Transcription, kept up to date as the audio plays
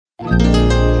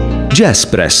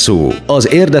JazzPresszó,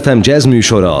 az Érdefem jazz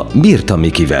műsora Birta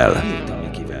Mikivel.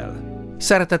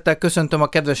 Szeretettel köszöntöm a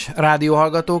kedves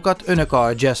rádióhallgatókat, önök a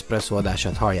JazzPresszó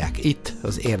adását hallják itt,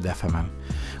 az Érdefemen.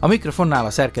 A mikrofonnál a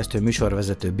szerkesztő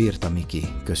műsorvezető Birta Miki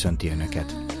köszönti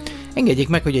önöket. Engedjék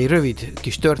meg, hogy egy rövid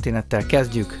kis történettel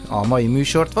kezdjük a mai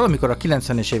műsort. Valamikor a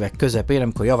 90-es évek közepén,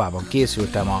 amikor javában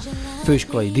készültem a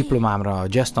főiskolai diplomámra a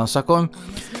jazz tanszakon,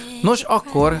 nos,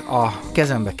 akkor a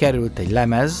kezembe került egy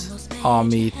lemez,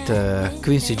 amit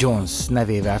Quincy Jones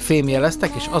nevével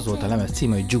fémjeleztek, és az volt a lemez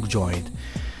címe, hogy Juke Joint.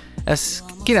 Ez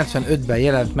 95-ben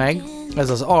jelent meg, ez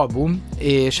az album,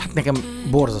 és hát nekem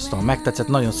borzasztóan megtetszett,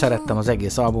 nagyon szerettem az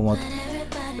egész albumot.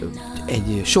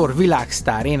 Egy sor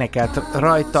világsztár énekelt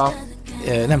rajta,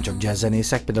 nem csak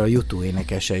jazzzenészek, például a U2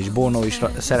 énekese és Bono is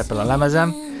szerepel a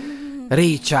lemezen,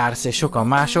 Ray Charles és sokan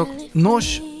mások.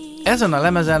 Nos, ezen a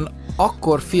lemezen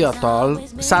akkor fiatal,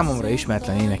 számomra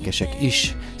ismeretlen énekesek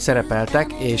is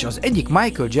szerepeltek, és az egyik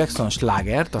Michael Jackson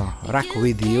slágert, a Rock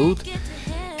With You-t,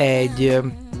 egy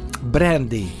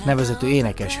Brandy nevezetű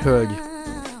énekes hölgy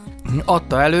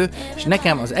adta elő, és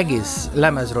nekem az egész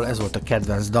lemezről ez volt a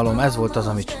kedvenc dalom, ez volt az,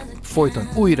 amit folyton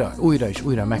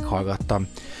újra meghallgattam.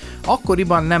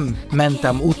 Akkoriban nem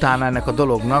mentem utána ennek a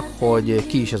dolognak, hogy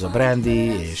ki is ez a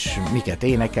Brandy, és miket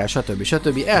énekel,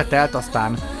 stb. Eltelt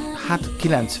aztán, hát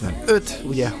 95,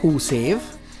 ugye 20 év,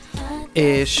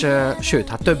 és sőt,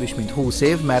 hát több is, mint 20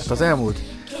 év, mert az elmúlt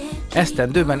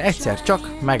esztendőben egyszer csak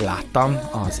megláttam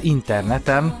az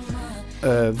interneten,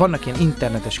 vannak ilyen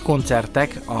internetes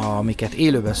koncertek, amiket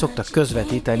élőben szoktak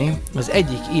közvetíteni. Az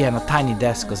egyik ilyen a Tiny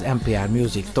Desk az NPR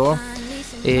Music-tól,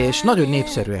 és nagyon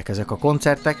népszerűek ezek a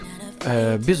koncertek,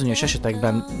 bizonyos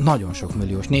esetekben nagyon sok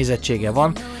milliós nézettsége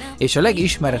van, és a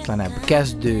legismeretlenebb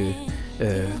kezdő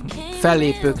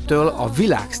fellépőktől a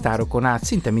világsztárokon át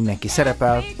szinte mindenki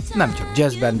szerepel, nem csak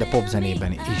jazzben, de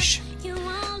popzenében is.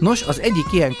 Nos, az egyik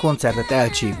ilyen koncertet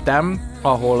elcsíptem,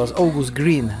 ahol az August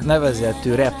Green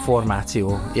nevezetű rap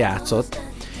formáció játszott,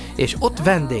 és ott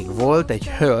vendég volt egy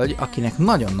hölgy, akinek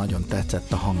nagyon-nagyon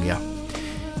tetszett a hangja.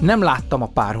 Nem láttam a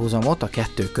párhuzamot a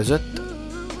kettő között,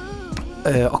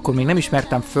 akkor még nem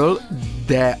ismertem föl,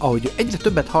 de ahogy egyre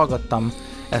többet hallgattam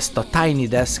ezt a Tiny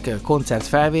Desk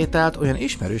koncertfelvételt, olyan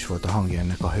ismerős volt a hangja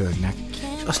ennek a hölgynek.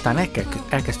 És aztán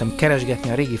elkezdtem keresgetni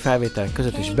a régi felvételek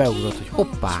között, és beugrott, hogy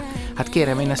hoppá, hát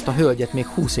kérem, én ezt a hölgyet még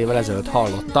 20 évvel ezelőtt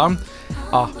hallottam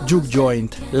a Juke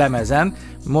Joint lemezen.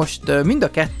 Most mind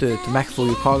a kettőt meg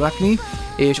fogjuk hallgatni,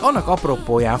 és annak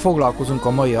apropóján foglalkozunk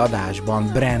a mai adásban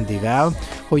Brandyvel,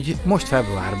 hogy most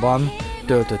februárban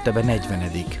töltötte be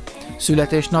 40.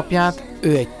 születésnapját.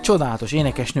 Ő egy csodálatos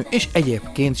énekesnő, és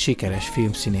egyébként sikeres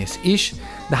filmszínész is,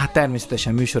 de hát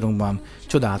természetesen műsorunkban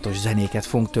csodálatos zenéket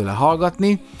fogunk tőle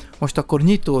hallgatni. Most akkor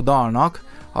nyitó dalnak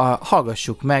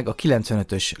hallgassuk meg a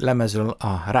 95-ös lemezről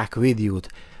a Rock With You-t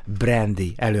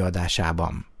Brandy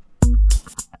előadásában.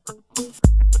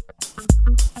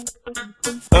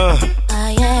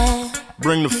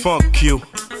 Bring the funk, Q.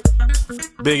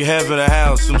 Big head for the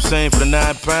house, I'm saying for the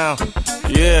 9 pound.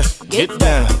 Yeah, get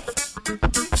down.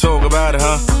 Talk about it,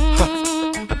 huh?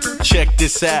 Check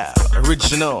this out,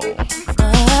 original.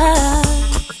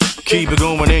 Keep it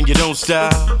going and you don't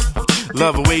stop.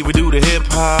 Love the way we do the hip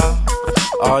hop.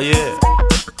 Oh yeah,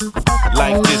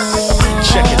 like this.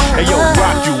 Check it. Hey yo,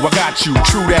 rock you, I got you.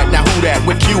 True that. Now who that?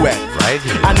 Where Q at? Right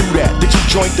here. I knew that. Did you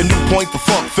joint the new point for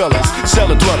funk fellas,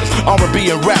 cellar dwellers, R&B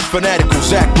and rap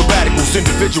fanaticals, acrobaticals,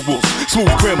 individuals,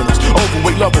 smooth criminals,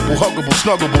 overweight, lovable, huggable,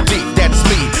 snuggable, deep. That's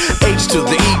me. H to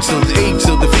the E to the A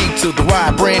to the V to the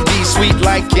Y. Brandy, sweet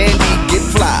like candy, get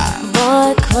fly.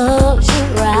 Boy, close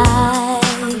your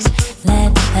eyes.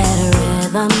 Let that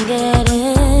rhythm get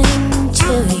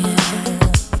into you.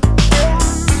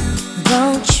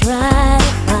 Don't try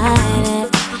to fight it.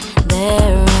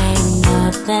 There ain't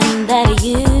nothing that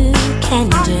you can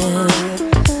do.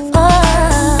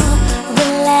 Oh,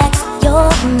 relax your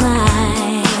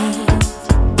mind.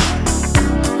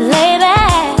 Lay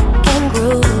back and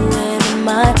groove in the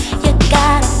mud. You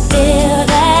gotta feel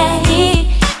that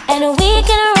heat, and we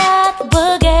can ride.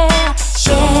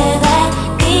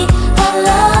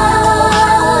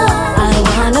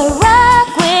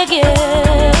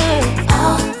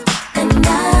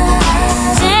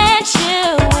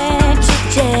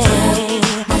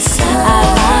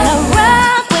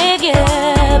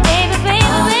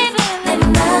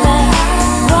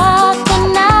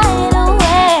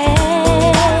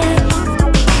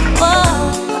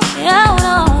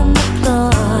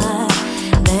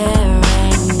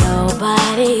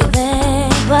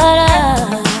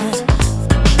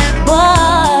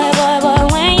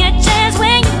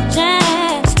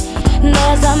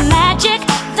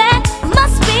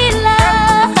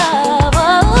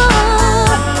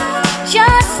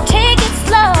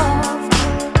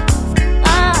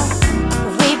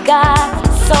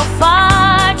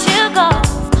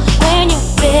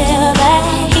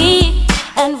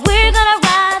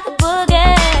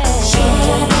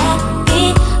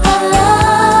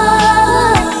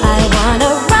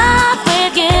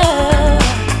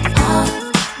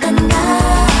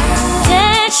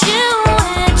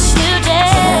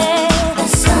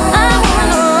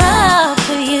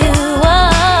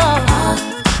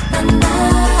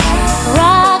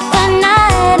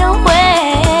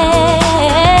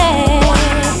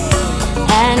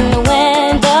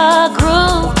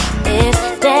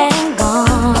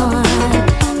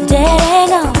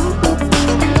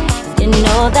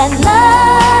 that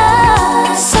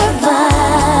love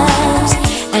survives,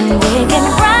 and we can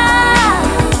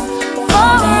ride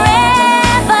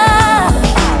forever.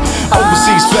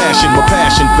 Overseas fashion, my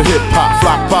passion for hip-hop.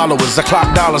 Flock followers, I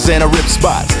clock dollars and I rip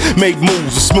spots. Make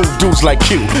moves with smooth dudes like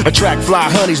you. Attract fly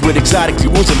honeys with exotic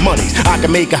jewels and monies. I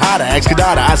can make a hotter, ask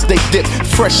Kadada, I stay dipped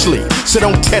freshly. So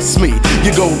don't test me.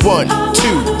 You go 1,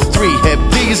 2, 3,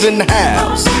 have these in the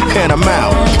house, and I'm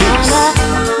out. Peace.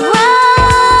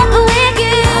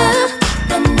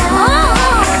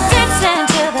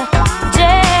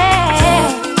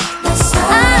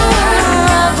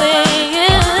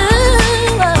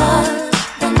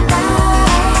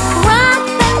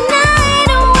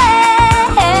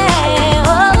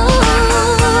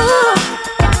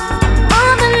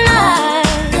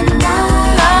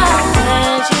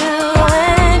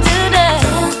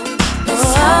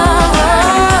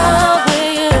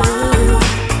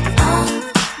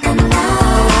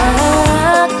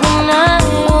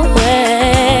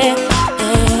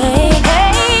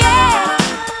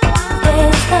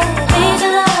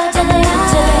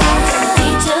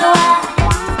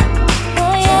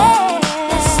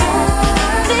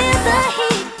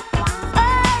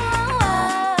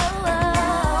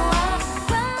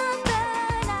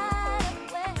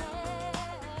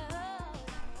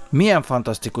 Milyen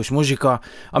fantasztikus muzsika.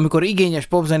 Amikor igényes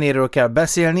popzenéről kell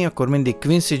beszélni, akkor mindig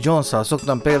Quincy Jones-szal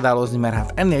szoktam példálozni, mert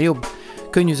hát ennél jobb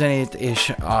könnyű zenét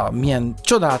és milyen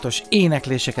csodálatos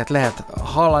énekléseket lehet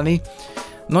hallani.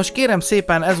 Nos, kérem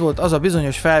szépen, ez volt az a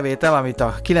bizonyos felvétel, amit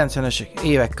a 90-es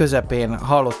évek közepén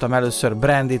hallottam először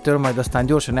Brandytől, majd aztán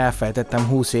gyorsan elfelejtettem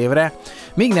 20 évre.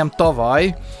 Még nem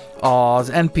tavaly az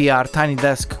NPR Tiny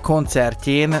Desk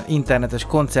koncertjén, internetes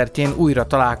koncertjén újra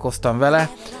találkoztam vele,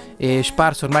 és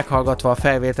párszor meghallgatva a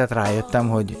felvételt rájöttem,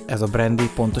 hogy ez a Brandy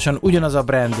pontosan ugyanaz a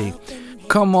Brandy.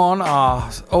 Come On,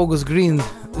 az August Green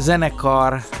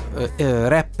zenekar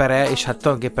rappere, és hát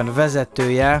tulajdonképpen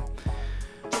vezetője,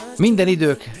 minden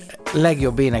idők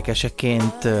legjobb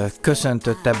énekeseként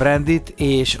köszöntötte Brandyt,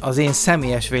 és az én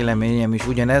személyes véleményem is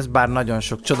ugyanez, bár nagyon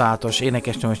sok csodálatos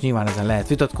énekesnő, most nyilván ezen lehet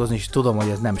vitatkozni, és tudom, hogy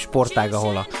ez nem sportág,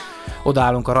 ahol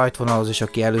odaállunk a rajtvonalhoz, és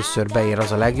aki először beér,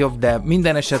 az a legjobb, de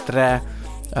minden esetre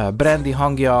Brandy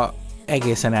hangja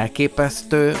egészen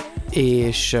elképesztő,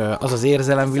 és az az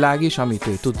érzelemvilág is, amit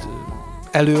ő tud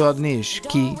előadni és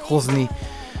kihozni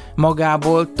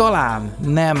magából, talán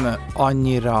nem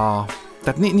annyira,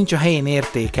 tehát nincs a helyén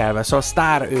értékelve, szóval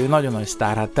sztár, ő nagyon nagy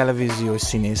sztár, hát televíziós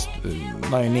színész,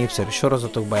 nagyon népszerű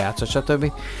sorozatokban játszott,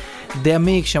 stb., de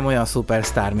mégsem olyan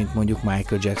szupersztár, mint mondjuk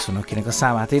Michael Jackson, akinek a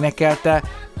számát énekelte,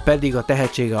 pedig a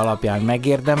tehetsége alapján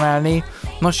megérdemelni.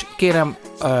 Nos, kérem,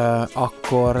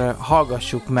 akkor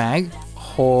hallgassuk meg,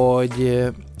 hogy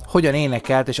hogyan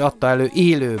énekelt és adta elő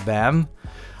élőben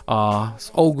az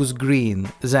August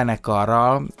Green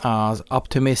zenekarral az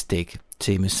Optimistic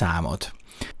című számot.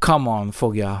 Come On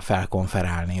fogja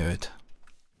felkonferálni őt.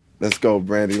 Let's go,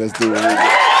 Brandy, let's do it.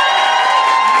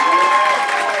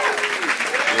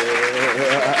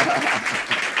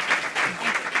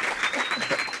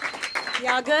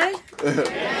 Y'all good?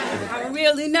 I'm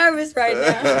really nervous right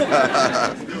now.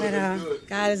 But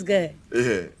God is good.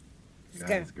 Yeah. Let's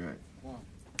God is good. 1,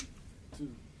 2,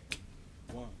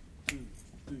 1, 2,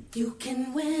 3. You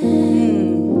can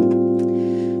win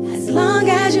as long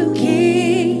as you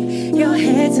keep your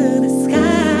head to the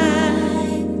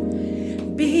sky.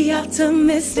 Be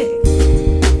optimistic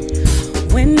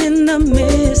when in the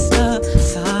midst of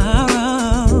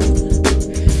sorrow.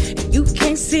 You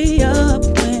can't see up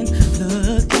when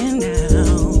looking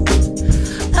down.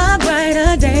 A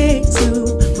brighter day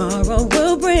tomorrow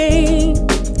will bring.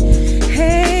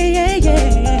 Hey, yeah,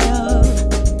 yeah,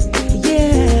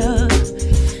 yeah.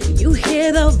 You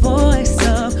hear the voice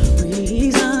of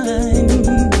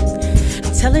reason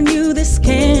telling you this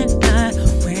cannot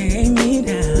weigh me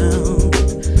down.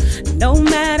 No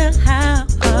matter how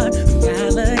hard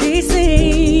reality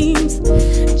seems,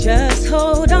 just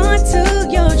hold on to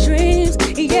your dreams,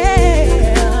 yeah.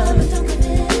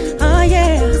 Oh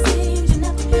yeah,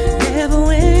 never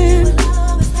win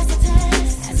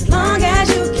as long as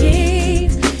you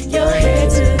keep your head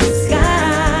to the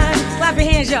sky. Clap your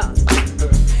hands, y'all.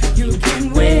 You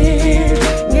can win,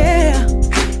 yeah,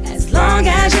 as long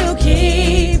as you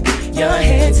keep your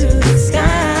head to the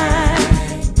sky.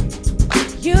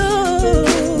 You,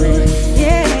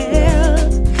 yeah,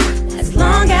 as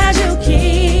long as you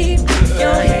keep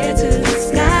your head to the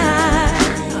sky.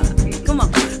 Come on,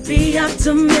 be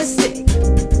optimistic.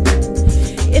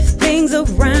 If things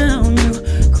around you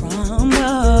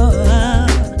crumble,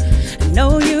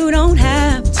 no, you don't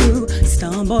have to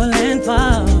stumble and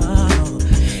fall.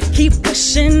 Keep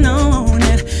pushing on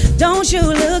and Don't you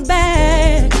look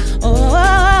back. Oh,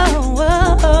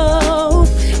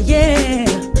 yeah.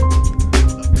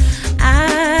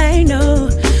 I know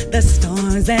the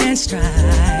storms and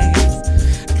strife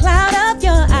cloud up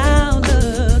your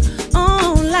outlook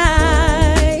on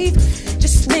life.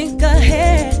 Just think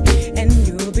ahead and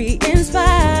you'll be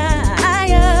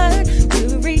inspired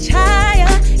to reach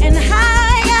higher and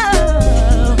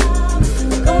higher.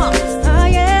 Come on. Oh,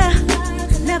 yeah.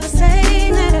 Never say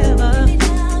never.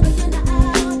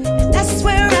 And that's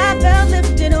where I felt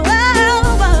lifted over.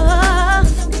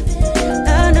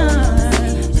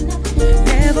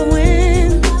 Never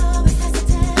win.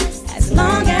 As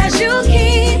long as you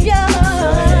keep your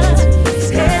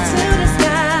head to the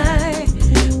sky,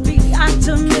 be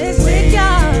optimistic,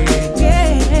 y'all.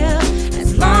 Yeah.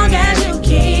 As long as you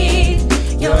keep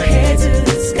your head to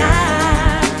the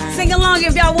sky. Sing along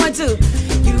if y'all want to.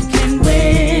 You can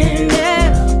win,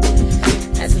 yeah.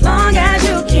 As long as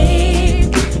you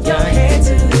keep your head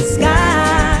to the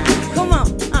sky. Come on,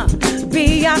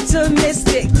 be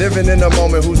optimistic. Living in the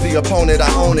moment, who's the opponent?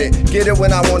 I own it. Get it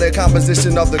when I want it,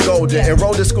 composition of the golden.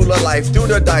 Enroll the school of life, do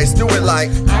the dice, do it like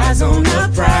Eyes on the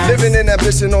prize. living in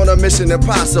ambition on a mission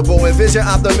impossible. Envision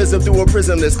optimism through a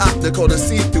prismless optical to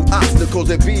see through obstacles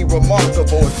and be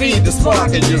remarkable and feed the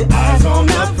spark in you. Eyes on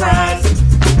the prize.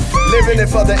 Living it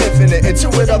for the infinite,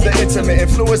 intuit of the intimate,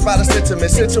 influenced by the sentiment,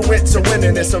 situate to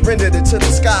winning it, surrendered it to the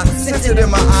sky, centered in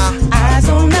my eye. Eyes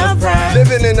on the prize.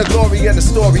 Living in the glory and the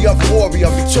story of warrior,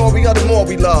 Victoria, the more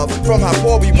we love. From how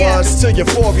poor we was to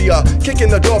euphoria, kicking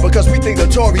the door because we think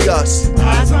notorious.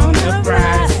 Eyes on the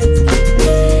prize.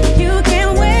 You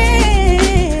can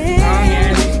win.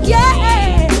 Yeah. Your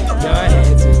head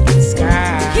to the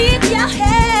sky. Keep your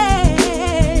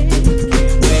head.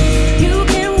 You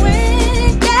can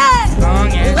win. Yeah.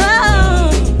 Long as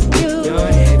You your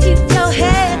head keep your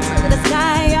head to the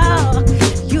sky, y'all.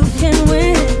 You can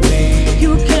win.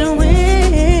 You can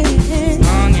win.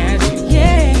 long as you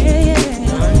Yeah.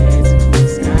 your head to the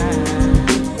sky.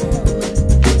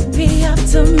 Be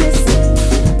optimistic.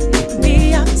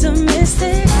 Be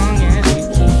optimistic. Long as you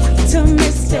keep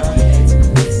Optimistic.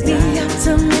 Be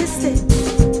optimistic.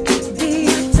 Be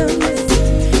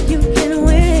optimistic. You can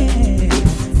win.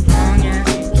 long as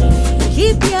you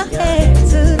Keep your head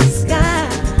to the sky.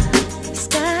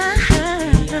 Sky.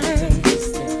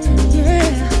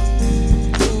 Yeah.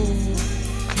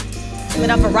 Give it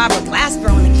up for Robert Glasper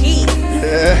on the key.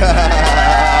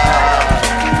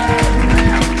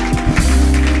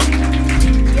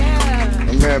 Yeah.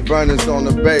 My man Burners on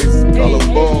the bass, color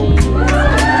boom.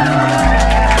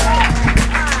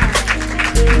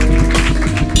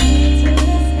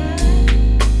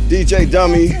 DJ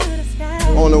Dummy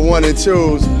on the 1 and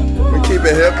 2s. We keep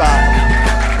it hip hop.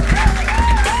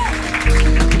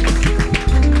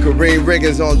 Kareem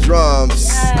Riggins on drums.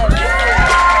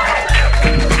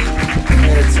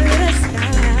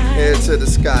 Head to the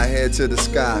sky, head to the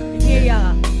sky.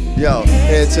 Yeah, y'all. Yo,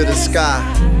 head to the sky,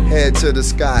 head to the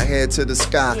sky, head to the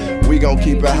sky. We gon'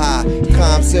 keep it high.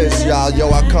 Calm sense, y'all. Yo,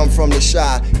 I come from the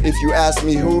shy. If you ask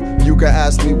me who, you can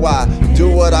ask me why. Do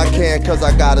what I can, cause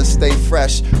I gotta stay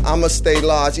fresh. I'ma stay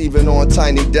large, even on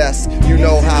tiny desks. You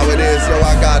know how it is, yo,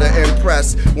 I gotta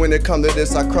impress. When it come to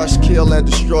this, I crush, kill, and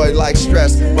destroy like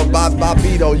stress. But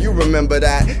Bobito, you remember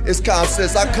that. It's calm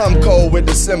sense, I come cold with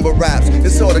December raps.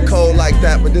 It's sorta cold like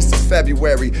that, but this is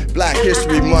February. Black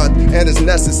History Month, and it's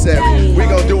necessary. We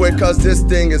gon' do it cause this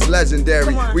thing is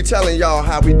legendary. We telling y'all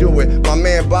how we do it. My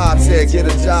man Bob said get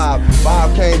a job.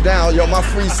 Bob came down, yo, my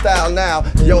freestyle now.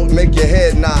 Yo, make your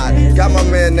head nod. Got my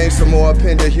man named some more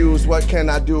Pender Hughes. What can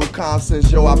I do? Calm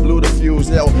sense, yo, I blew the fuse.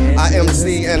 Yo, I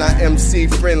MC and I MC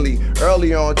friendly.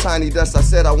 Earlier on Tiny Desk, I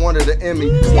said I wanted an Emmy.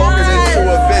 Spoken into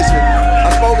a vision.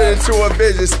 I spoken into a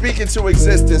vision, speaking to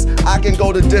existence. I can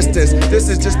go the distance. This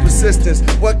is just persistence.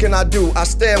 What can I do? I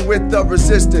stand with the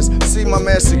resistance. See my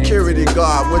man security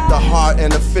guard with the heart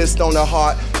and the fist on the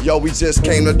heart. Yo, we just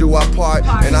came to do our part,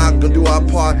 and I can do our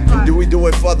part. And do we do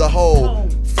it for the whole?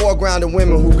 Foregrounding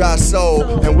women who got soul,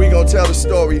 and we gon' tell the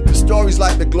story. The story's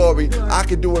like the glory. I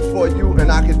can do it for you,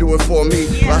 and I can do it for me.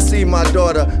 I see my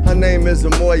daughter, her name is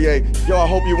Amoye. Yo, I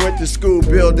hope you went to school,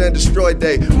 build and destroy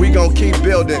day. We gon' keep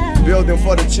building, building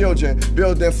for the children,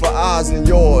 building for ours and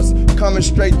yours. Coming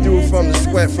straight through from the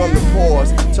sweat, from the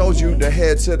pores. Told you to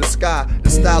head to the sky, the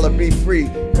style of be free.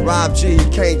 Rob G, he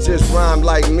can't just rhyme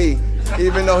like me.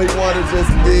 Even though he wanna just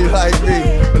be like me.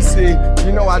 But see,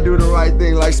 you know I do the right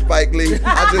thing like Spike Lee.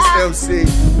 I just MC,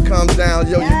 come down,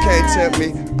 yo, you can't tempt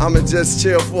me. I'ma just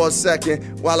chill for a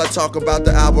second while I talk about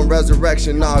the album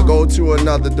Resurrection. Now I go to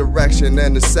another direction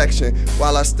and the section.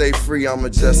 While I stay free, I'ma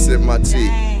just sip my tea.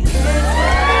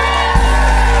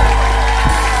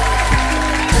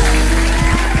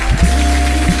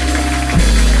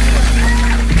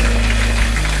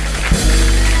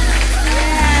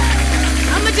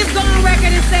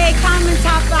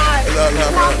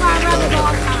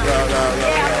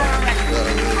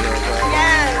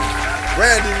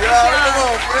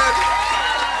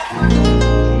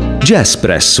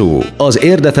 JazzPresszó, az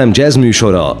érdefem jazz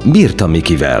műsora Birta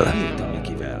Mikivel.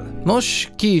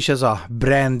 Nos, ki is ez a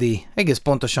Brandy? Egész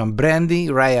pontosan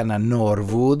Brandy Rihanna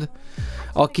Norwood,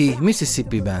 aki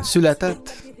Mississippiben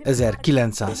született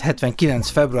 1979.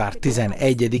 február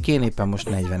 11-én, éppen most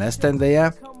 40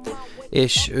 esztendeje,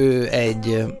 és ő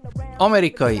egy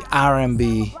amerikai R&B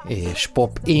és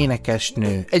pop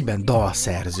énekesnő, egyben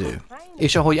dalszerző.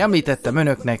 És ahogy említettem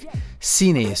önöknek,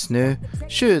 színésznő,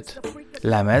 sőt,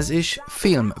 lemez és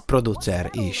filmproducer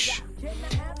is.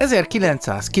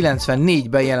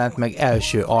 1994-ben jelent meg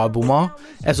első albuma,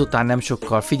 ezután nem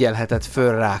sokkal figyelhetett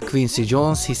föl rá Quincy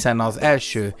Jones, hiszen az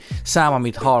első szám,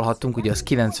 amit hallhattunk, ugye az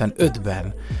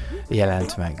 95-ben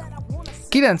jelent meg.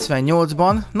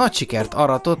 98-ban nagy sikert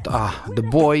aratott a The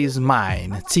Boy Is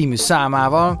Mine című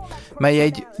számával, mely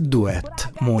egy duett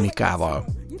Mónikával.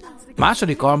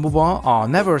 Második albuma, a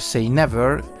Never Say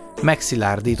Never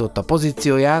megszilárdította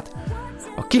pozícióját,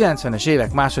 a 90-es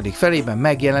évek második felében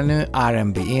megjelenő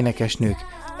R&B énekesnők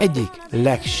egyik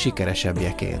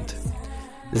legsikeresebbjeként.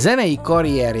 Zenei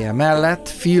karrierje mellett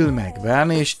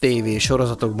filmekben és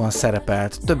tévésorozatokban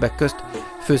szerepelt, többek közt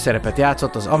főszerepet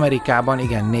játszott az Amerikában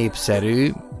igen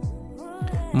népszerű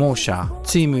Mosha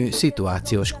című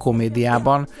szituációs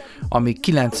komédiában, ami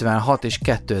 96 és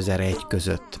 2001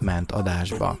 között ment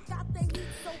adásba.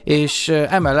 És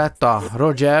emellett a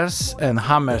Rodgers and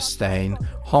Hammerstein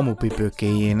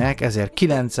hamupipőkéjének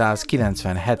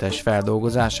 1997-es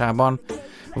feldolgozásában,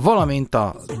 valamint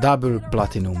a Double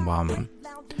Platinumban.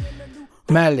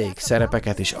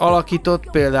 Mellékszerepeket is alakított,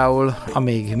 például a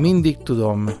Még mindig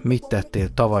tudom, mit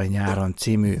tettél tavaly nyáron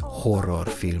című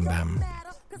horrorfilmben.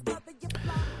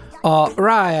 A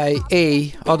RIAA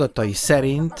adatai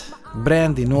szerint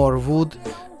Brandy Norwood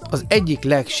az egyik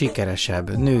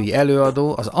legsikeresebb női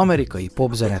előadó az amerikai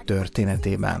popzene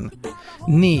történetében.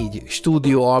 4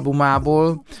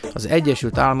 stúdióalbumából az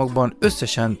Egyesült Államokban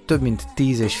összesen több mint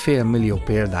 10,5 millió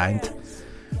példányt,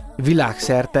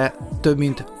 világszerte több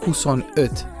mint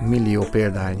 25 millió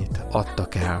példányt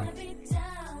adtak el.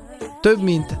 Több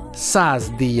mint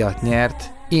 100 díjat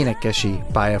nyert énekesi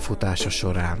pályafutása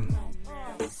során.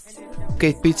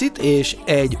 Egy picit, és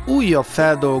egy újabb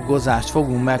feldolgozást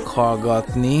fogunk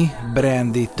meghallgatni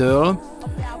Brandytől,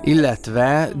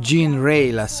 illetve Gene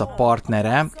Ray lesz a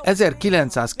partnere.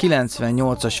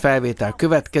 1998-as felvétel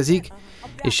következik,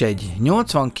 és egy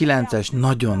 89-es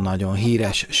nagyon-nagyon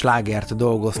híres slágert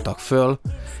dolgoztak föl,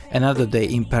 Another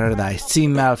Day in Paradise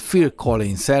címmel, Phil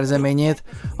Collins szerzeményét,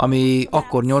 ami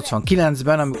akkor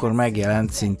 89-ben, amikor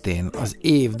megjelent, szintén az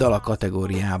év dala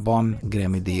kategóriában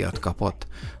Grammy díjat kapott.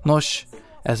 Nos,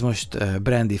 ez most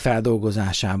Brandy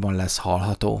feldolgozásában lesz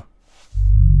hallható.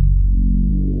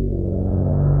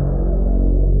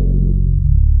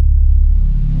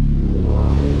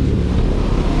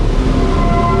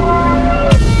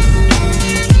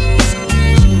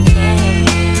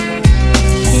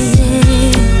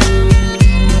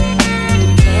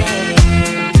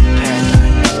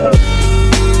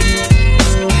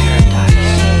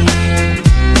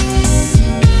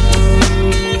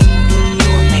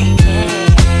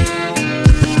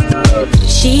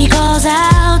 She calls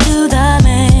out to the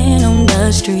man on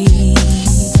the street.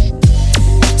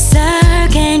 Sir,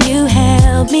 can you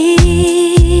help me?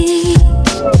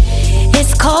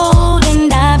 It's cold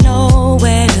and I've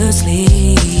nowhere to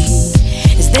sleep.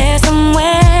 Is there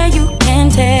somewhere you can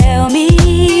tell me?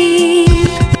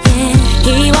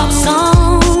 Then he walks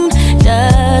on,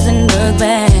 doesn't look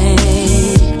back.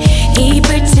 He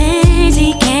pretends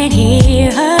he can't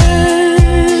hear her.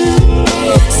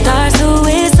 Starts to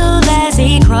whistle as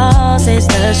he crosses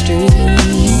the street.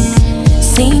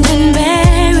 Seems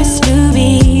embarrassed to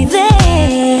be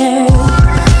there.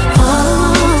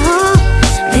 Oh,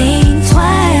 think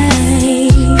twice,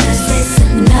 'cause it's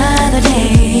another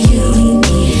day in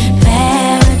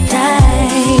paradise.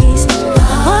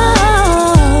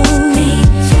 Oh, think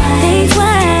twice,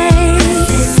 'cause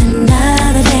it's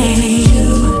another day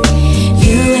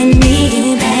you and me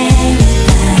in paradise.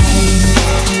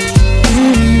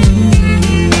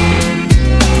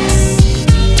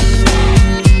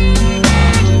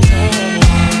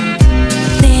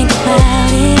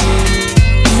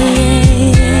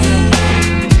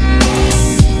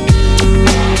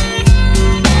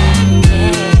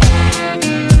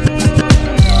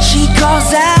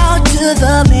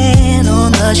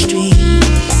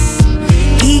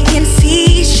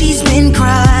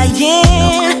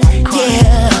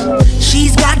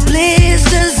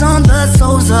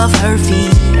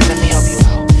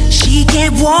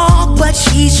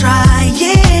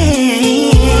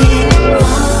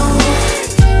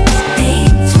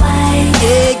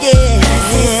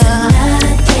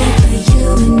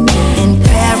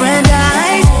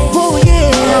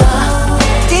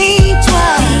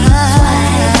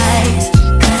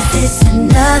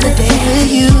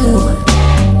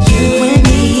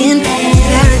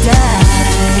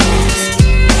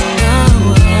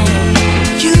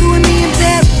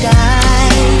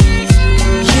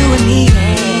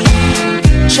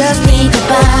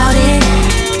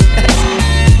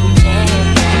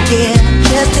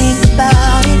 Just think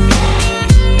about it.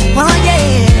 Oh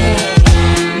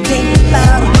yeah, think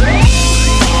about it.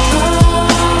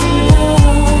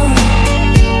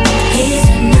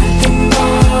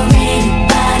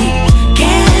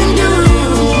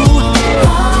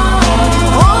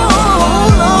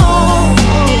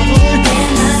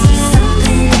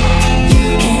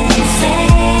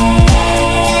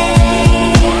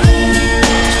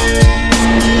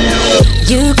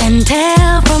 You can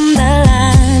tell from the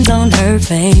lines on her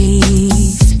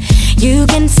face. You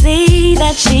can see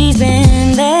that she's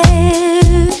been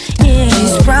there. Yeah.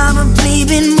 She's probably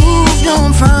been moved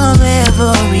on from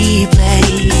every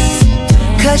place,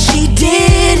 'cause she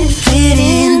didn't fit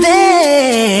in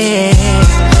there.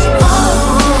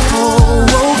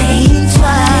 Think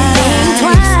twice.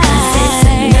 It's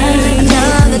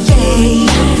another day.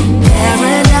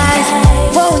 Paradise.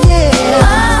 Oh yeah.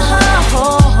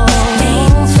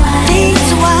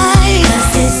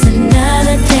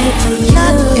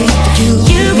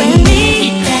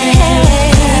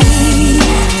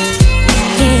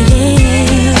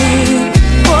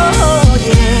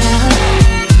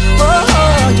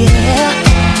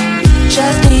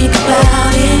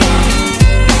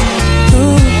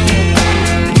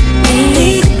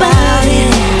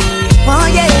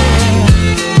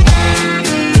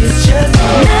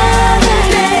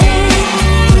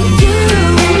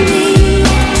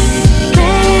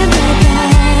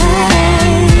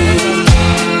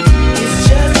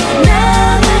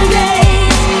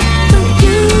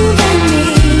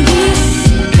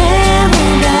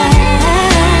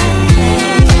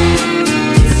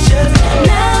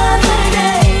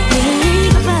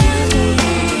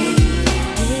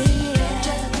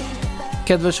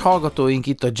 Kedves hallgatóink,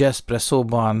 itt a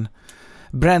JazzPresszóban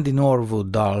Brandy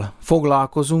Norwooddal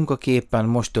foglalkozunk, aki éppen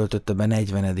most töltötte be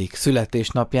 40.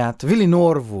 születésnapját. Willie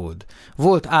Norwood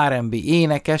volt R&B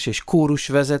énekes és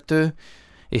kórusvezető,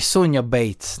 és Sonia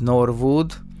Bates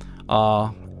Norwood, a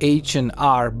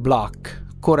H&R Block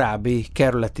korábbi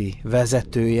kerületi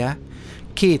vezetője,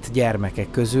 2 gyermeke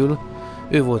közül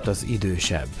ő volt az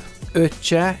idősebb.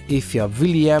 Öccse, ifjabb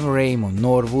William Raymond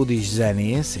Norwood is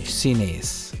zenész és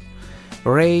színész.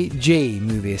 Ray J.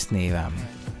 művész névem.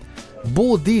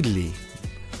 Bo Diddley,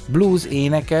 blues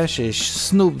énekes és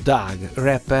Snoop Dogg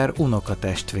rapper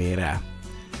unokatestvére.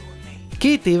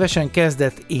 2 évesen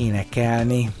kezdett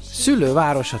énekelni,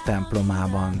 szülővárosa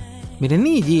templomában. Mire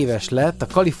 4 éves lett, a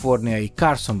kaliforniai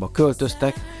Carsonba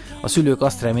költöztek, a szülők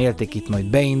azt remélték, itt majd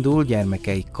beindul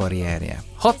gyermekeik karrierje.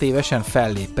 6 évesen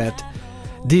fellépett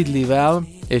Diddleyvel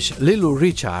és Little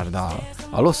Richarddal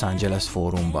a Los Angeles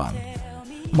Fórumban.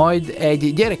 Majd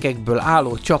egy gyerekekből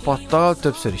álló csapattal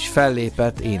többször is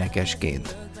fellépett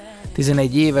énekesként.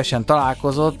 11 évesen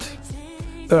találkozott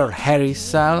Earl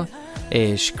Harris-szel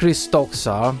és Chris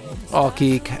Stokes-szal,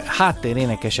 akik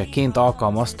háttérénekeseként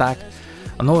alkalmazták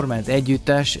a Normand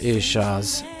együttes és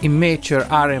az Immature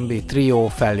R&B Trio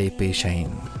fellépésein.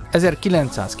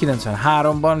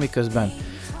 1993-ban, miközben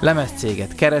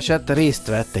lemezcéget keresett, részt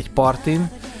vett egy partin,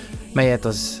 melyet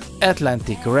az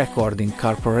Atlantic Recording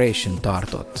Corporation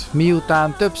tartott.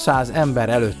 Miután több száz ember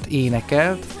előtt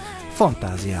énekelt,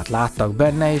 fantáziát láttak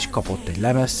benne, és kapott egy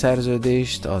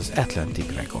lemezszerződést az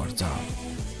Atlantic Records-al.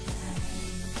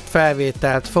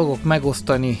 Felvételt fogok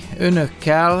megosztani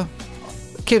önökkel.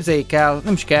 Képzeljék el,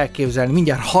 nem is kell elképzelni,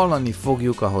 mindjárt hallani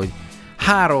fogjuk, ahogy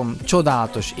 3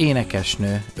 csodálatos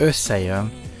énekesnő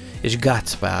összejön, és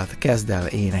gospelt kezd el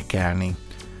énekelni.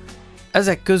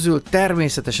 Ezek közül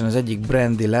természetesen az egyik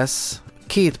Brandy lesz,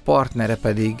 2 partnere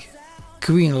pedig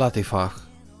Queen Latifah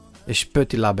és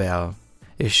Patti LaBelle,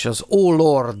 és az Oh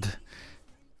Lord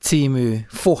című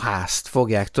fohászt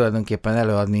fogják tulajdonképpen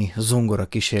előadni zongora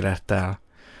kísérettel.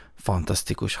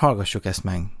 Fantasztikus, hallgassuk ezt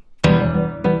meg!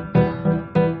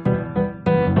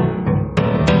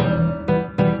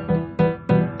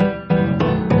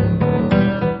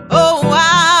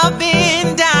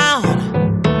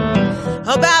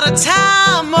 About a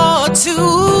time or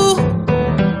two,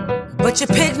 but you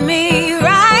picked me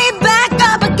right back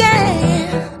up again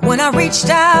when I reached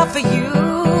out for you.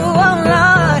 Oh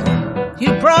Lord,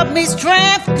 you brought me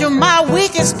strength to my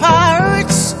weakest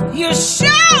parts. You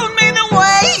showed me the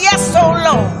way, yes, oh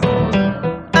Lord.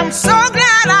 I'm so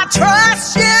glad I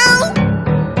trust you,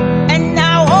 and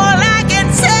now all I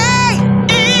can say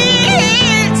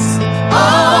is,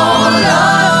 oh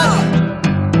Lord,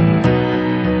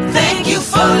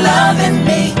 for loving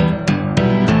me.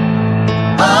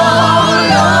 Oh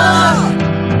Lord,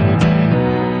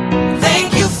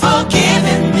 thank you for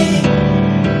giving me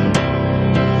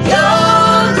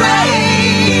your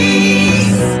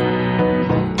grace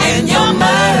and your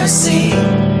mercy.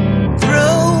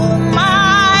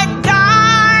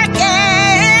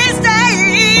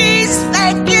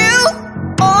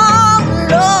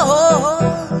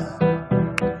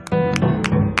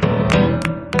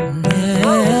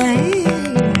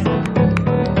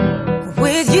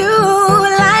 with you,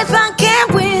 life I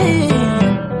can't win.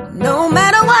 No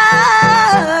matter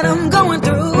what I'm going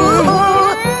through,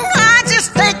 I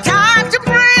just take time to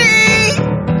breathe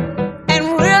and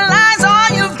realize all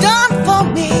you've done for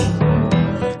me.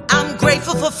 I'm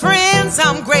grateful for friends,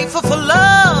 I'm grateful for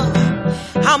love,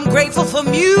 I'm grateful for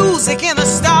music and the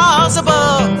stars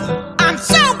above. I'm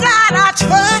so glad I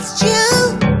trust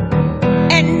you.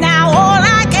 And now all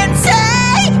I can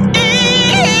say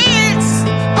is,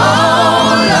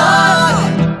 oh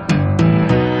Lord,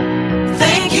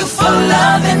 thank you for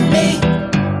loving me.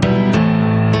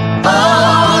 Oh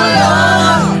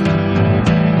Lord,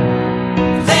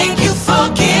 thank you for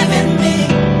giving me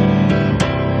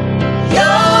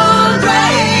your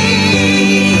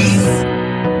grace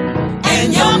and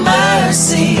your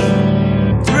mercy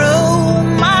through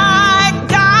my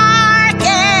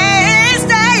darkest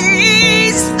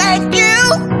days. Thank you,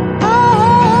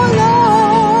 oh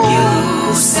Lord. You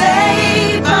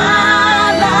saved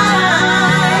my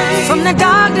life from the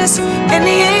darkness and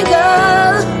the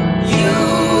anger.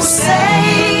 You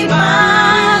saved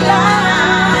my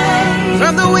life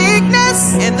from the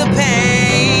weakness and the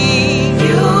pain.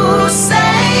 You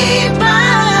saved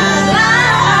my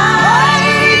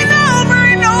life over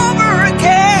and over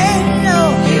again.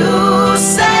 You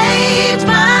saved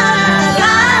my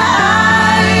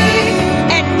life.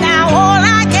 And now all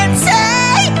I can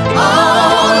say,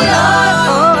 oh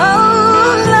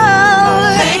Lord,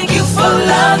 thank you for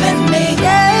loving me.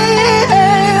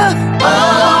 Yeah. Oh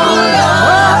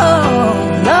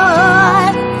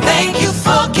Lord, thank you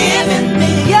for giving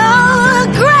me your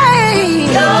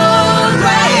grace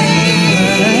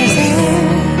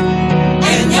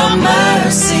and your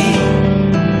mercy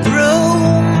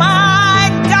through my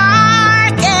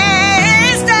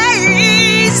darkest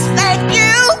days. Thank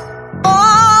you,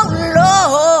 oh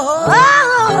Lord.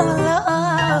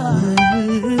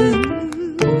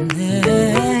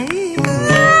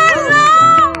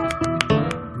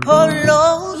 Oh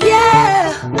Lord,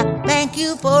 yeah, I thank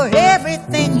you for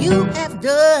everything you have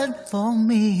done for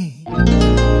me.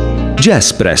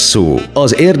 JazzPresszó,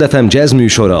 az Érdefem jazz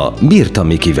műsora Birta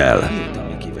Mikivel.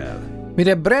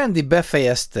 Mire Brandy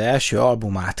befejezte első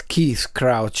albumát Keith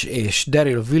Crouch és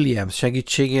Daryl Williams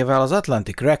segítségével, az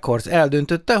Atlantic Records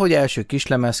eldöntötte, hogy első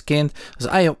kislemezként az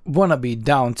I Wanna Be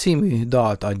Down című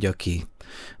dalt adja ki.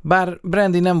 Bár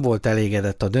Brandy nem volt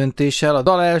elégedett a döntéssel, a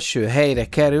dal első helyre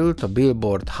került a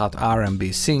Billboard Hot R&B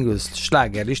Singles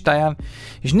slágerlistáján,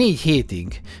 és 4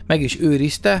 hétig meg is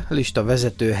őrizte lista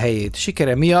vezető helyét.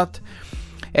 Sikere miatt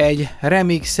egy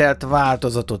remixelt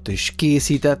változatot is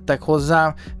készítettek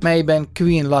hozzá, melyben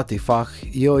Queen Latifah,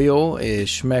 Yo-Yo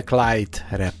és McLight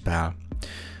rappel.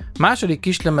 Második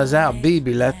kislemeze a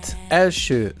Baby lett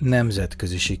első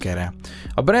nemzetközi sikere.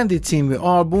 A Brandy című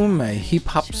album, mely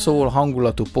hip-hop soul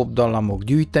hangulatú popdallamok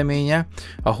gyűjteménye,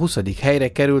 a 20.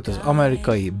 helyre került az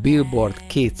amerikai Billboard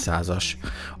 200-as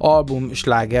album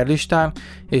slágerlistán,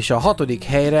 és a 6.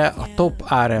 helyre a Top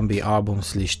R&B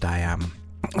Albums listáján.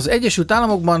 Az Egyesült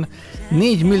Államokban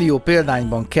 4 millió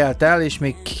példányban kelt el, és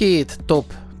még 2 top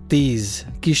 10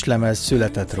 kislemez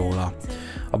született róla.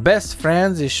 A Best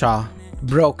Friends és a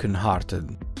Broken Hearted.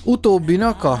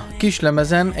 Utóbbinak a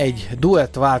kislemezen egy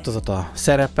duett változata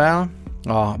szerepel,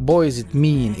 a Boys It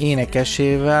Mean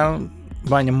énekesével,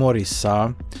 Vanya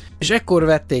Morrisszal, és ekkor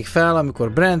vették fel,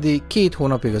 amikor Brandy 2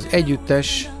 hónapig az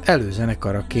együttes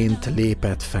előzenekaraként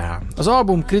lépett fel. Az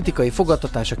album kritikai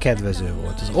fogadtatása kedvező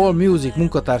volt. Az All Music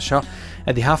munkatársa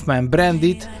Eddie Huffman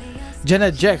Brandyt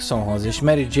Janet Jacksonhoz és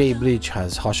Mary J.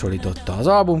 Bligehez hasonlította. Az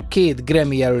album 2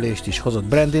 Grammy jelölést is hozott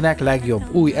Brandynek, legjobb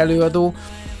új előadó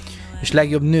és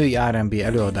legjobb női R&B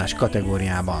előadás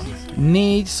kategóriában.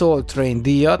 4 Soul Train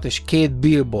díjat és 2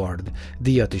 Billboard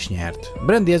díjat is nyert.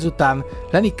 Brandy ezután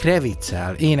Lenny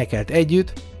Kravitz-el énekelt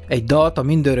együtt egy dalt a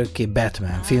mindörökké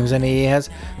Batman filmzenéjéhez,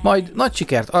 majd nagy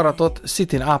sikert aratott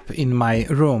Sitting Up in My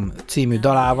Room című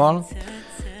dalával,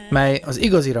 mely az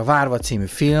Igazira várva című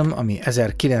film, ami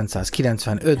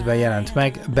 1995-ben jelent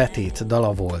meg, betét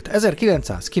dala volt.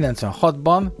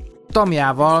 1996-ban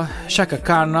Tamjával, Chaka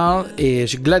Khan-nal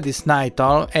és Gladys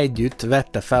Knight-tal együtt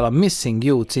vette fel a Missing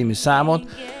You című számot,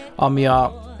 ami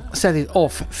a Set It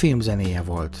Off filmzenéje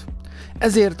volt.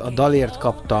 Ezért a dalért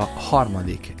kapta a 3.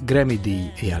 Grammy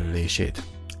díj jelölését.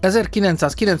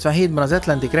 1997-ben az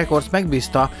Atlantic Records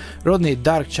megbízta Rodney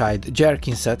Darkchild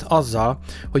Jerkinset azzal,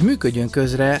 hogy működjön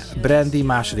közre Brandy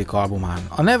második albumán.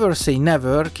 A Never Say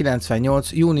Never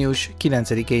 98. június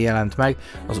 9-én jelent meg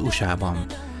az USA-ban.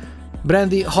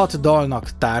 Brandy 6 dalnak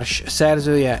társ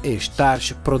szerzője és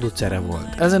társ producere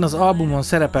volt. Ezen az albumon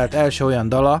szerepelt első olyan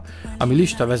dala, ami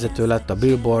listavezető lett a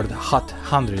Billboard Hot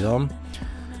 100-on,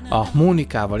 a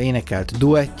Mónikával énekelt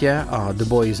duettje, a The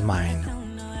Boy Is Mine.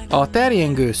 A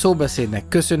terjengő szóbeszédnek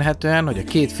köszönhetően, hogy a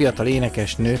két fiatal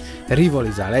énekesnő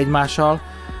rivalizál egymással,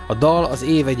 a dal az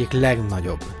év egyik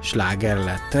legnagyobb sláger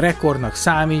lett. Rekordnak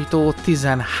számító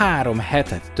 13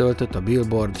 hetet töltött a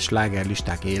Billboard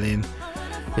slágerlisták élén,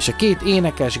 és a két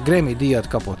énekes Grammy-díjat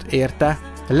kapott érte,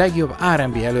 a legjobb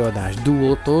R&B előadás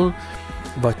duótól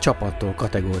vagy csapattól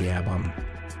kategóriában.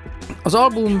 Az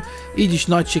album így is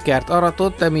nagy sikert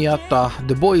aratott, emiatt a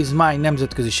The Boy Is Mine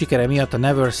nemzetközi sikere miatt a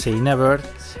Never Say Never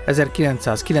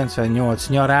 1998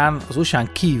 nyarán az USA-n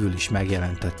kívül is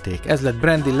megjelentették. Ez lett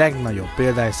Brandy legnagyobb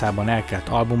példányszában elkelt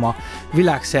albuma,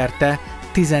 világszerte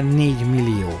 14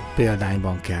 millió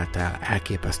példányban kelt el,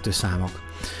 elképesztő számok.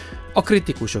 A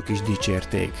kritikusok is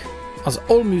dicsérték. Az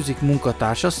AllMusic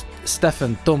munkatársa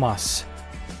Stephen Thomas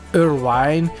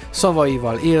Irvine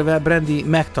szavaival élve Brandy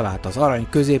megtalálta az arany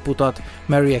középutat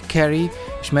Mariah Carey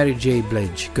és Mary J.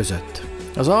 Blige között.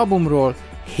 Az albumról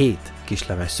 7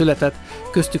 kislemes született,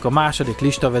 köztük a második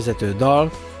listavezető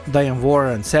dal, Diane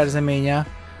Warren szerzeménye,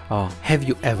 a Have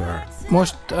You Ever.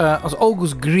 Most az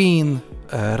August Green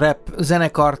rap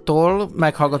zenekartól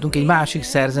meghallgatunk egy másik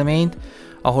szerzeményt,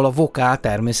 ahol a vokál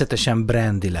természetesen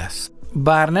Brandy lesz.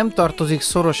 Bár nem tartozik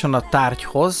szorosan a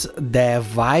tárgyhoz, de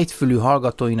vágyfülű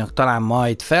hallgatóinak talán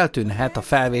majd feltűnhet a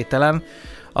felvételen,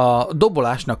 a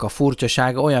dobolásnak a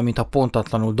furcsasága olyan, mintha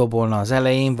pontatlanul dobolna az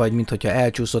elején, vagy mintha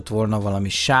elcsúszott volna valami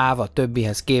sáv a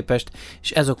többihez képest,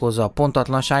 és ez okozza a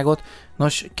pontatlanságot.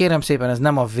 Nos, kérem szépen, ez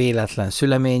nem a véletlen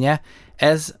szüleménye,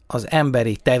 ez az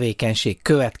emberi tevékenység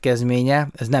következménye,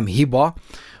 ez nem hiba,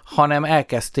 hanem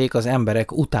elkezdték az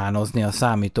emberek utánozni a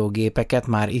számítógépeket,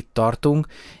 már itt tartunk,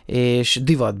 és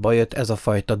divatba jött ez a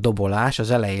fajta dobolás,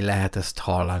 az elején lehet ezt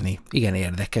hallani. Igen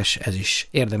érdekes ez is,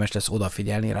 érdemes lesz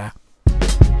odafigyelni rá.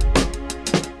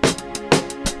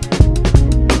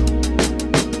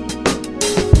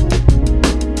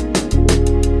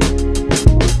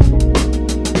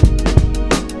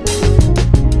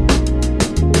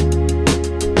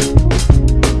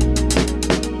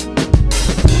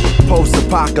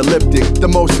 Post-apocalyptic, the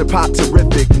most hip-hop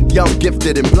terrific. Young,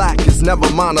 gifted, and black is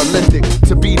never monolithic.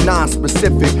 To be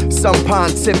non-specific, some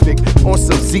pontific. On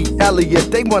some Z. Elliott,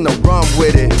 they wanna run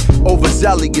with it.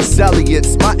 Overzealous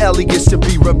Elliots, my Elliot should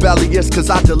be rebellious, cause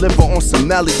I deliver on some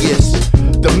Elliot.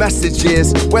 The message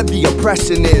is, where the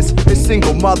oppression is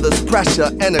single mothers,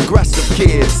 pressure, and aggressive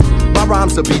kids. My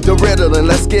rhymes will be the riddle, and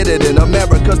let's get it in.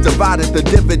 America's divided, the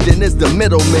dividend is the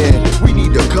middleman. We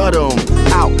need to cut them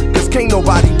out, cause can't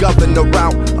nobody govern the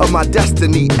route of my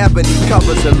destiny. Ebony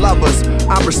covers and lovers,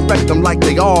 I respect them like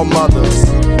they all mothers.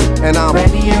 And I'm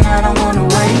ready and I don't wanna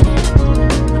wait.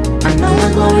 I know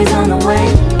my glory's on the way.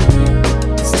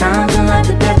 It's time to let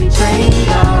the debt be traded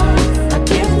off. I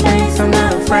give thanks, I'm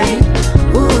not afraid.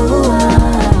 Ooh,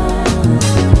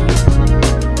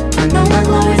 I know my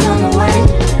glory's on the way.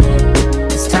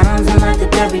 It's time to let the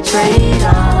debt be traded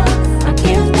off. I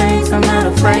give thanks, I'm not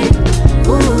afraid.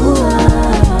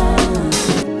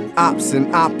 Ops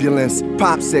and opulence,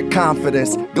 pops at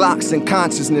confidence, Glocks and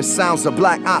consciousness, sounds of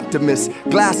black optimists.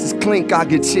 Glasses clink, I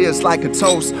get cheers like a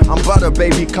toast. I'm butter,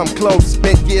 baby, come close.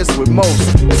 Spent years with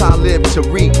most. Talib,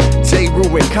 Tariq, J.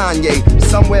 Rue, and Kanye.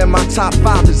 Somewhere in my top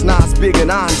 5 is Nas, Big,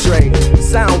 and Andre.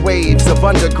 Sound waves of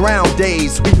underground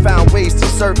days. We found ways to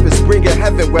surface, bring a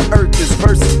heaven where earth is.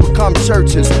 Verses become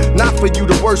churches, not for you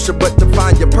to worship, but to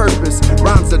find your purpose.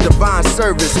 Rhymes of divine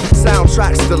service,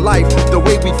 soundtracks to life. The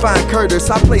way we find Curtis,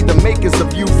 I play the makers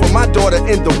of you for my daughter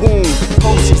in the womb.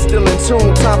 Hope she's still in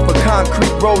tune, time for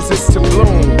concrete roses to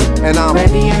bloom. And I'm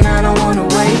ready and I don't wanna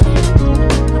wait.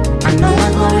 I know my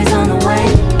glory's on the way.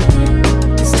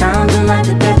 It's time to let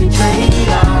the debt be traded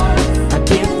off. I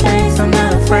give thanks, I'm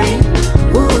not afraid.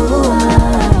 Ooh,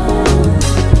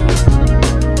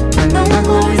 I know my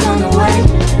glory's on the way.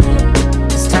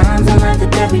 It's time to let the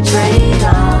debt be traded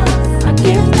off. I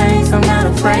give thanks, I'm not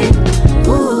afraid.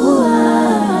 Ooh,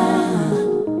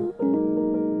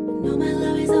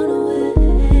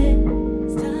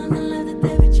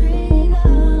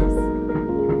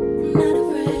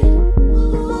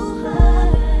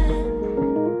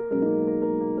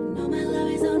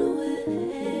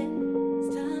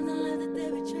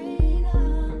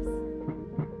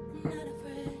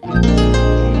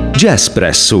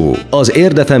 JazzPresszó, az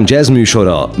Érdefem jazz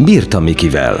műsora Birta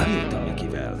Mikivel.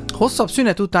 Hosszabb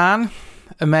szünet után,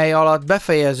 mely alatt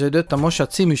befejeződött a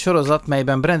Mosat című sorozat,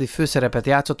 melyben Brandy főszerepet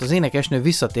játszott, az énekesnő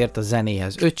visszatért a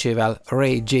zenéhez, öccsével,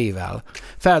 Ray J-vel.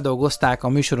 Feldolgozták a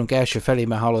műsorunk első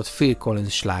felében hallott Phil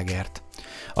Collins slágert.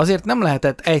 Azért nem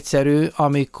lehetett egyszerű,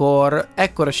 amikor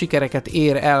ekkora sikereket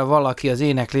ér el valaki az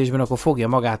éneklésben, akkor fogja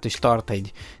magát és tart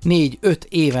egy 4-5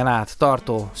 éven át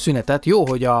tartó szünetet. Jó,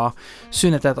 hogy a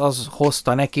szünetet az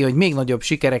hozta neki, hogy még nagyobb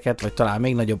sikereket, vagy talán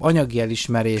még nagyobb anyagi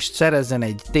elismerést szerezzen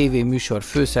egy tévéműsor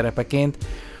főszerepeként,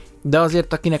 de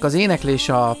azért akinek az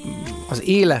éneklés az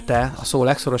élete, a szó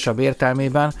legszorosabb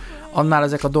értelmében, annál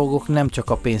ezek a dolgok nem csak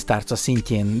a pénztárca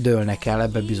szintjén dőlnek el,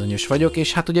 ebbe bizonyos vagyok,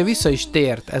 és hát ugye vissza is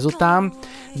tért ezután,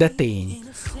 de tény,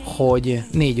 hogy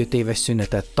 4-5 éves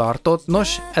szünetet tartott.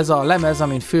 Nos, ez a lemez,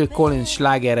 amint Phil Collins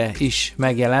slágere is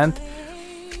megjelent,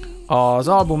 az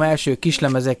album első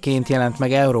kislemezeként jelent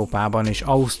meg Európában és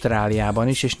Ausztráliában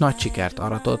is, és nagy sikert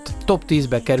aratott. Top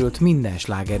 10-be került minden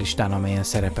slágerlistán, amelyen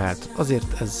szerepelt.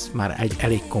 Azért ez már egy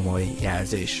elég komoly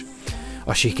jelzés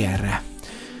a sikerre.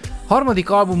 Harmadik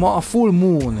albuma a Full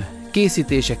Moon.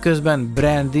 Készítése közben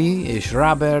Brandy és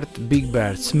Robert Big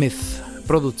Bird Smith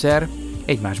producer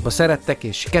egymásba szerettek,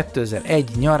 és 2001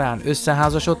 nyarán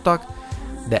összeházasodtak,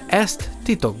 de ezt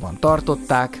titokban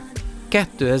tartották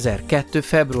 2002.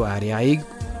 februárjáig,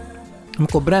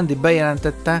 amikor Brandy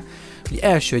bejelentette, hogy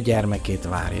első gyermekét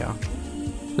várja.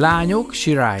 Lányuk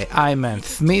Shirai Ayman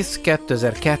Smith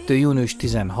 2002. június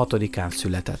 16-án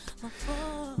született.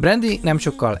 Brandy nem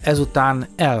sokkal ezután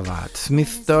elvált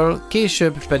Smith-től,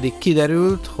 később pedig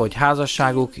kiderült, hogy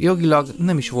házasságuk jogilag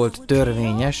nem is volt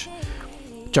törvényes,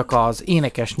 csak az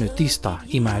énekesnő tiszta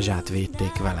imázsát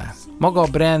védték vele. Maga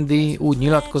Brandy úgy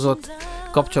nyilatkozott,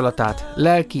 kapcsolatát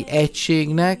lelki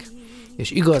egységnek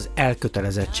és igaz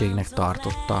elkötelezettségnek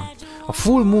tartotta. A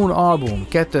Full Moon album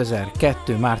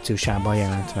 2002. márciusában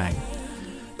jelent meg.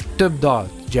 Több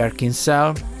dalt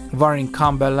Jerkinssel, Warren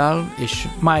Campbell-lel és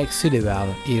Mike Sidwell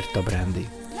írta Brandy.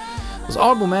 Az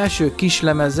album első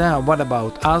kislemeze, a What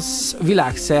About Us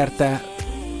világszerte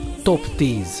top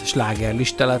 10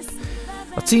 slágerlista lett.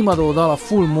 A címadó dal, a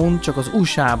Full Moon csak az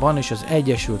USA-ban és az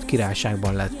Egyesült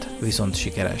Királyságban lett viszont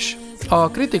sikeres. A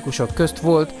kritikusok közt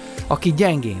volt, aki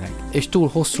gyengének és túl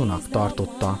hosszúnak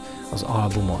tartotta az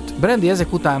albumot. Brandy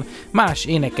ezek után más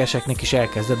énekeseknek is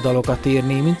elkezdett dalokat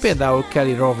írni, mint például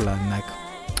Kelly Rowlandnek,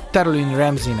 Terlin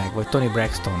Ramseynek vagy Tony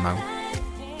Braxtonnak.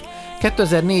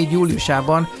 2004.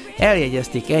 júliusában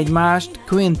eljegyezték egymást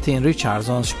Quentin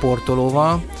Richardson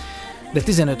sportolóval, de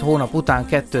 15 hónap után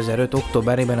 2005.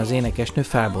 októberében az énekesnő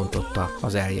felbontotta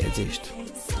az eljegyzést.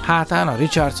 Hátán a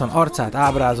Richardson arcát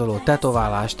ábrázoló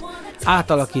tetoválást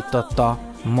átalakítatta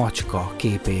macska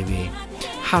képévé.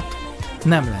 Hát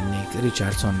nem lennék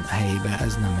Richardson helyébe,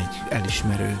 ez nem egy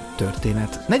elismerő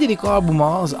történet. Negyedik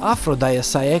albuma az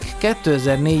Aphrodisiac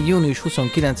 2004. június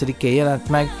 29-én jelent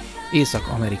meg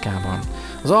Észak-Amerikában.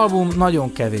 Az album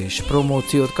nagyon kevés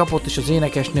promóciót kapott, és az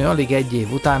énekesnő alig egy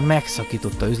év után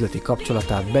megszakította üzleti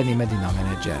kapcsolatát Benny Medina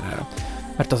menedzserrel.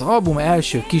 Mert az album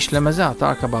első kislemeze, a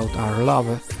Talk About Our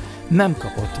Love nem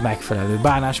kapott megfelelő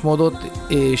bánásmódot,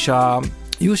 és a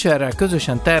Usherrel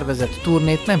közösen tervezett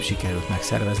turnét nem sikerült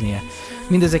megszerveznie.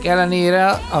 Mindezek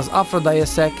ellenére az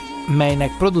Aphrodisiac,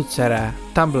 melynek producere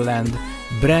Timbaland,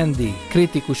 Brandy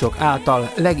kritikusok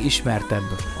által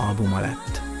legismertebb albuma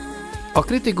lett. A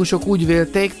kritikusok úgy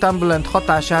vélték, Timbaland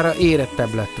hatására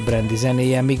érettebb lett Brandy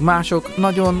zenéje, míg mások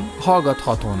nagyon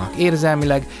hallgathatónak,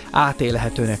 érzelmileg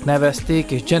átélhetőnek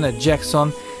nevezték, és Janet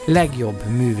Jackson legjobb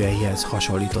műveihez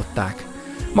hasonlították.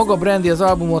 Maga Brandy az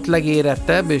albumot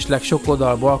legérettebb és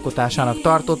legsokoldalúbb alkotásának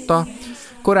tartotta.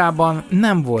 Korábban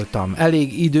nem voltam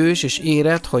elég idős és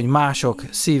érett, hogy mások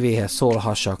szívéhez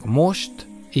szólhassak. Most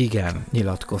igen,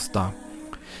 nyilatkozta.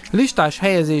 Listás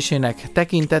helyezésének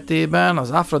tekintetében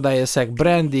az Aphrodisiac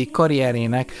Brandy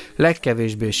karrierének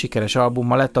legkevésbé sikeres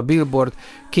albuma lett, a Billboard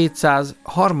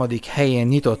 203. helyén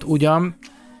nyitott ugyan,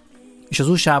 és az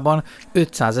USA-ban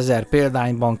 500 000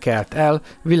 példányban kelt el,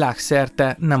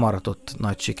 világszerte nem aratott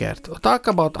nagy sikert. A Talk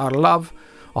About Our Love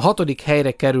a 6.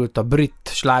 helyre került a brit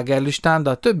slágerlistán, de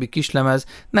a többi kislemez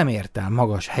nem ért el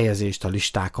magas helyezést a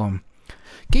listákon.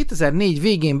 2004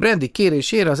 végén Brandy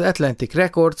kérésére az Atlantic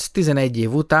Records 11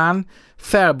 év után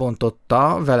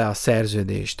felbontotta vele a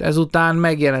szerződést. Ezután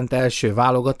megjelent első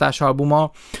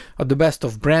válogatásalbuma, a The Best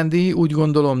of Brandy. Úgy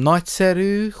gondolom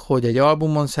nagyszerű, hogy egy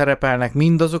albumon szerepelnek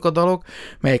mindazok a dalok,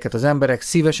 melyeket az emberek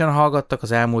szívesen hallgattak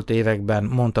az elmúlt években,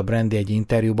 mondta Brandy egy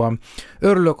interjúban.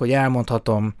 Örülök, hogy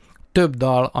elmondhatom, több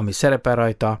dal, ami szerepel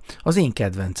rajta, az én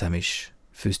kedvencem is,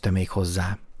 fűzte még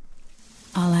hozzá.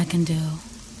 All I can do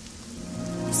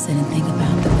is sit and think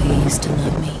about the way you used to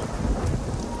love me,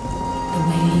 the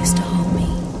way you used to hold me,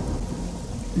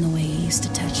 and the way you used to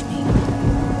touch me.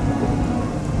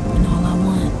 And all I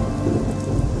want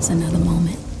is another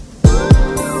moment.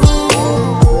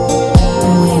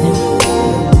 I'm waiting,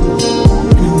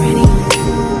 and I'm ready.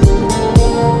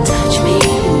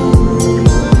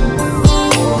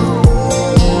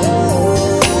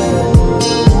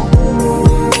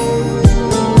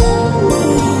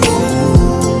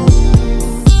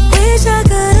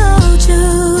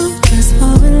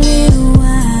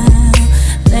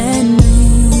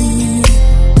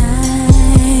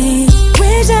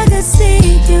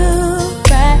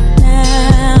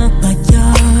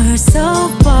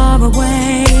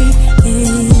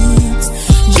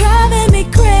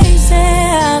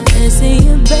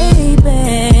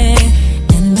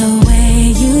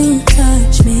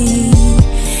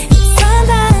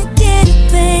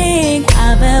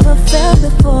 felt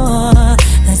before.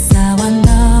 That's how I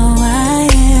know I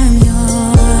am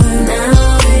yours.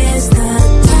 Now is the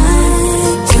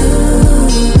time to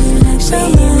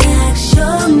relax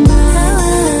your mind.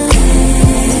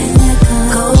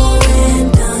 Go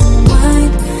and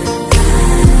unwind. I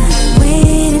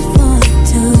waited for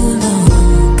too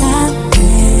long. Got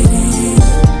ready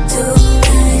to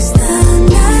raise the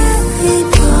night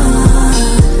before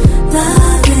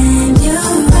loving you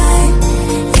right.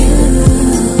 You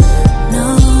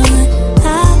know what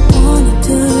I wanna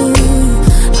do.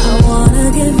 I wanna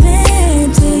give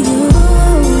in to you.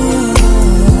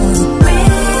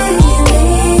 Really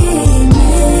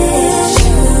miss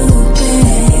you,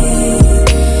 babe,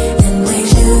 and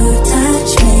wish you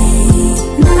touch me.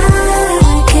 Now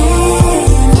I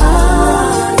can't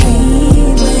hardly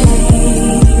wait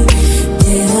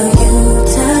till you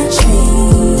touch me.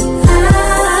 I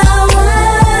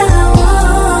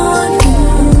want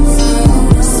you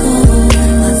so,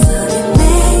 you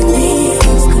make me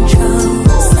lose control.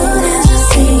 Soon as I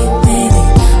see you, baby,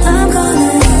 I'm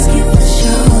gonna ask you for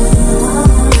sure.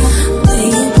 Will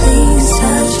you please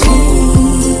touch me?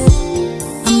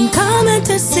 I'm coming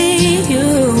to see you.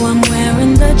 I'm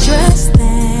wearing the dress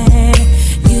that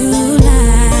you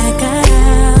like.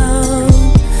 I'll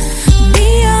be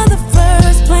on the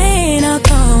first plane I'll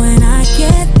call when I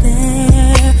get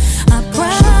there. I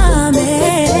promise.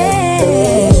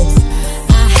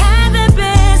 I haven't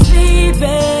been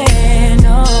sleeping,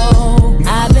 no.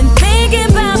 I've been thinking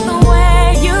about the way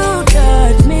you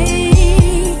touch me.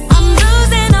 I'm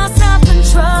losing all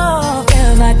self-control.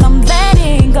 Feels like I'm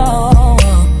letting go,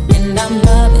 and I'm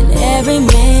loving every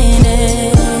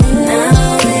minute.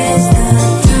 Now is the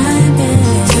time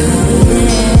to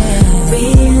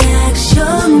relax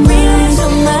your mind.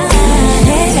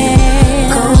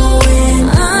 Go and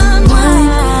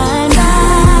unwind.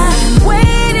 I've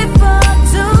waited for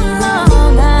too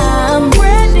long. I'm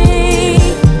ready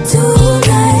to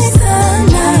raise the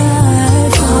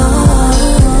night for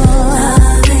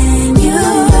loving you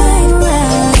right.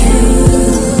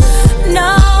 You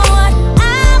know what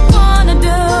I wanna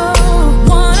do.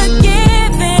 Wanna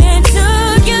give in to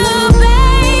you,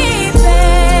 baby.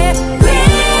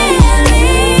 Really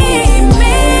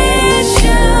miss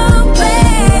you, babe.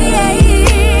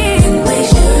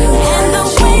 And the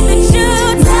way that you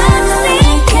touch me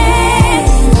can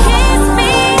kiss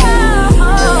me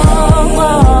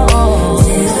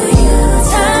till you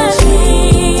touch me.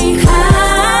 I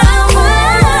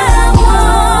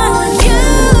want you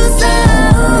so,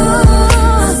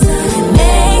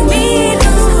 make me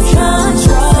lose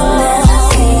control.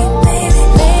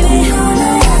 Baby,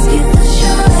 wanna ask you for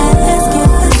sure.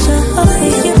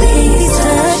 Will you please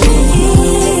touch me?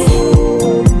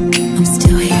 I'm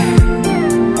still here.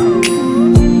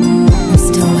 I'm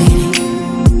still waiting.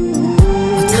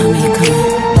 What time are you coming?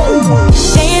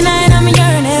 Day and night I'm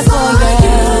yearning for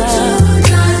you.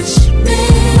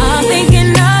 I'm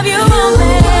thinking of you all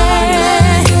day.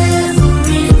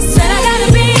 Said I gotta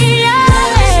be your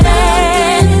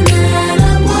lady.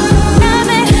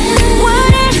 Nothing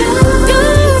wouldn't do.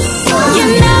 You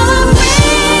know I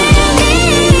really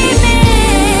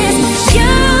miss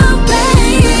you,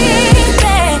 baby.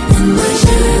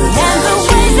 And the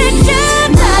ways that you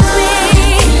touch me,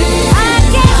 I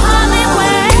can't hardly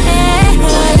wait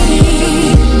till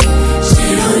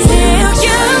you touch me.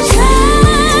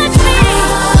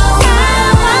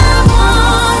 I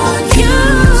want you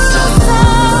so.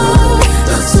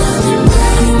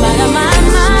 I'm out of my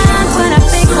mind when I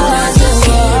think of you.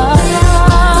 Will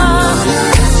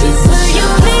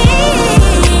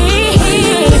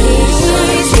you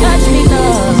please touch me,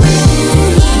 love?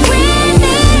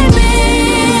 Really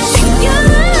miss you,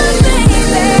 baby.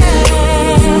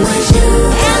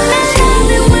 And I love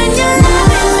it when you're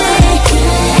loving me,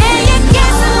 and you're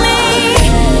kissing me,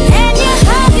 and you're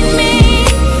hugging me,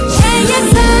 and you're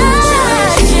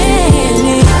touching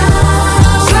me,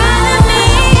 driving me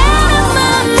out of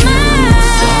my mind.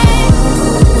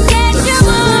 Yes, you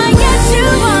are, yes, you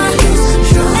are.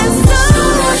 And so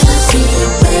as I see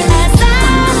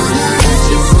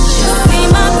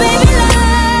my baby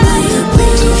love,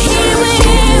 he will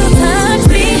touch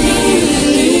me.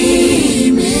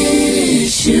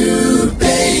 Miss you,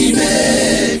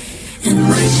 baby, and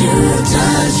wish you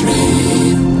touch me.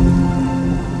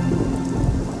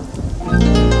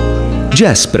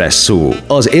 JazzPresszó,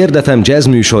 az Érdefem jazz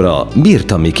műsora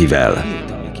Birta Mikivel.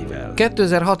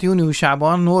 2006.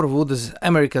 júniusában Norwood, az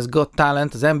America's Got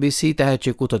Talent, az NBC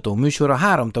tehetségkutató műsora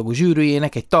háromtagú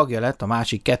zsűrijének egy tagja lett, a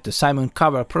másik kettő Simon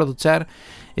Cowell producer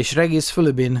és Regis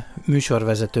Philbin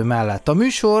műsorvezető mellett. A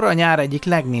műsor a nyár egyik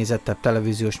legnézettebb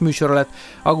televíziós műsora lett,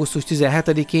 augusztus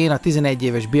 17-én a 11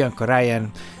 éves Bianca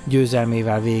Ryan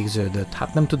győzelmével végződött.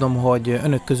 Hát nem tudom, hogy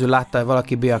önök közül látta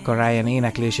valaki Bianca Ryan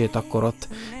éneklését akkor ott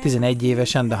 11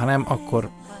 évesen, de ha nem, akkor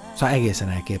szóval egészen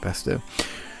elképesztő.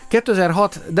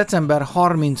 2006. december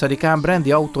 30-án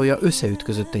Brandy autója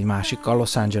összeütközött egy másikkal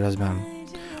Los Angelesben.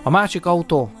 A másik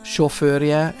autó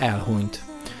sofőrje elhunyt.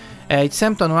 Egy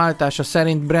szemtanú állítása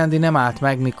szerint Brandy nem állt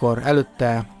meg, mikor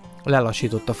előtte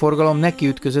lelassított a forgalom, neki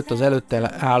ütközött az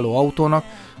előtte álló autónak,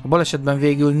 a balesetben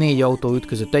végül 4 autó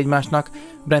ütközött egymásnak,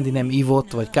 Brandy nem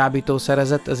ivott vagy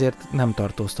kábítószerezett, ezért nem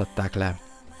tartóztatták le.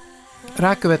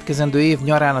 Rákövetkezendő év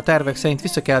nyarán a tervek szerint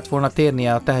vissza kellett volna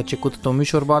térnie a tehetségkutató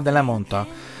műsorba, de lemondta,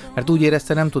 mert úgy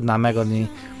érezte, nem tudná megadni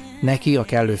neki a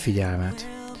kellő figyelmet.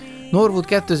 Norwood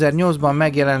 2008-ban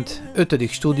megjelent 5.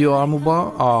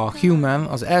 stúdióalbuma, a Human,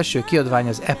 az első kiadvány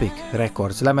az Epic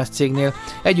Records lemezcégnél,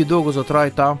 együtt dolgozott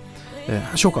rajta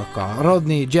sokakkal,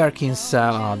 Rodney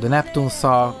Jerkins-szel, a The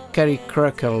Neptunes-szal, Kerry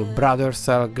Crackle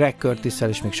Brothers-szel, Greg Curtis-szel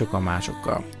és még sokan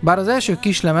másokkal. Bár az első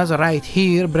kislemez, a Right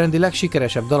Here, Brandy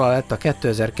legsikeresebb dala lett a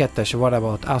 2002-es What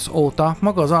About Us óta,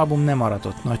 maga az album nem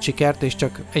aratott nagy sikert, és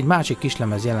csak egy másik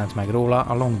kislemez jelent meg róla,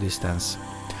 a Long Distance.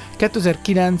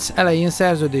 2009 elején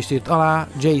szerződést írt alá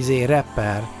Jay-Z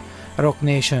rapper Roc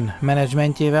Nation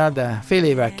menedzsmentjével, de fél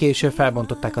évvel később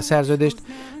felbontották a szerződést,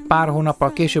 pár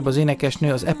hónappal később az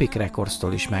énekesnő az Epic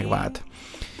Records-tól is megvált.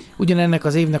 Ugyanennek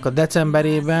az évnek a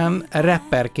decemberében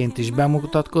rapperként is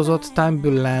bemutatkozott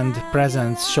Timbaland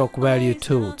Presents Shock Value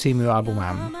 2 című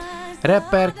albumán.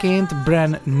 Rapperként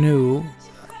Brand New,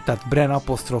 tehát Bren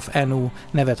apostrof NU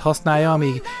nevet használja,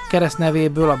 amíg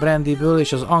keresztnevéből, a Brandyből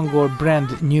és az angol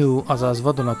Brand New, azaz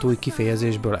vadonatúj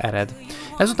kifejezésből ered.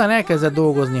 Ezután elkezdett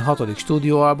dolgozni 6.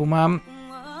 stúdióalbumán,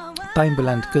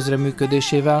 Timbaland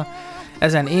közreműködésével,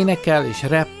 ezen énekel és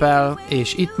rappel,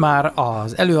 és itt már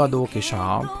az előadók és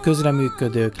a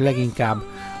közreműködők leginkább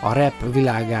a rap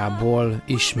világából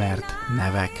ismert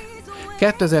nevek.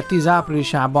 2010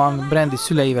 áprilisában Brandy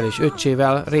szüleivel és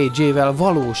öccsével, Ray J-vel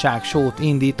valóságsót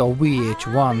indít a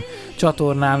VH1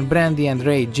 csatornán Brandy and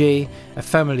Ray J, a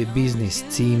Family Business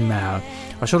címmel.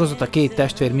 A sorozat a két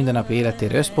testvér mindennapi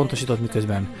életére összpontosított,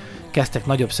 miközben kezdtek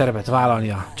nagyobb szerepet vállalni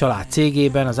a család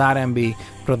cégében, az R&B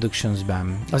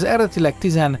Productionsben. Az eredetileg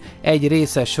 11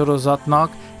 részes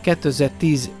sorozatnak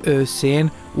 2010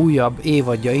 őszén újabb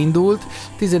évadja indult,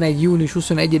 11. június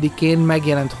 21-én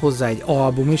megjelent hozzá egy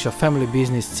album is, a Family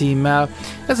Business címmel,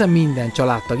 ezen minden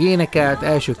családtag énekelt,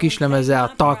 első kislemeze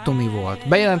a Talk to Me volt.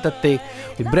 Bejelentették,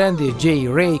 hogy Brandy és J.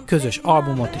 Ray közös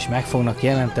albumot is meg fognak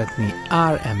jelentetni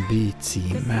R&B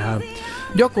címmel.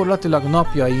 Gyakorlatilag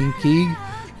napjainkig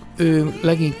ő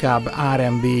leginkább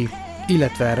R&B,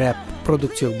 illetve rap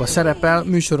produkciókban szerepel,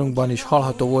 műsorunkban is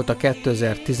hallható volt a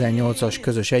 2018-as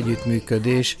közös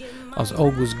együttműködés az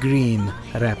August Green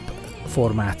rap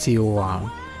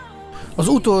formációval. Az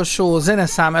utolsó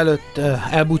zeneszám előtt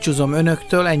elbúcsúzom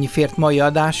önöktől, ennyi fért mai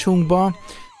adásunkba.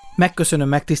 Megköszönöm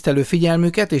megtisztelő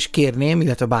figyelmüket, és kérném,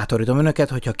 illetve bátorítom önöket,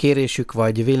 hogyha kérésük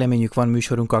vagy véleményük van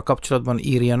műsorunkkal kapcsolatban,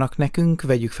 írjanak nekünk,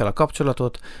 vegyük fel a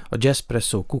kapcsolatot a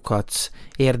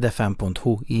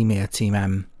jazzpresszó@érdefem.hu e-mail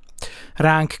címem.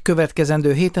 Ránk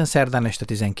következendő héten szerdán este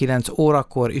 19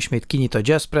 órakor ismét kinyit a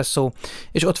JazzPresszó,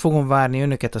 és ott fogom várni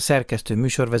önöket a szerkesztő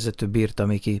műsorvezető Birta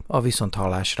Miki a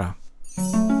viszonthallásra.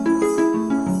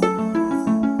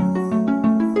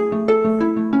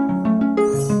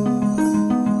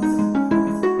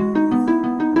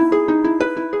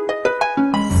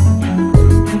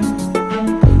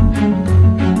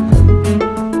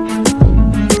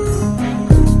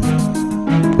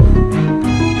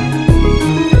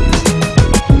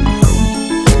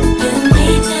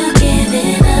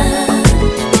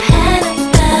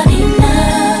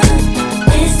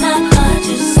 It's not hard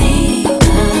to see.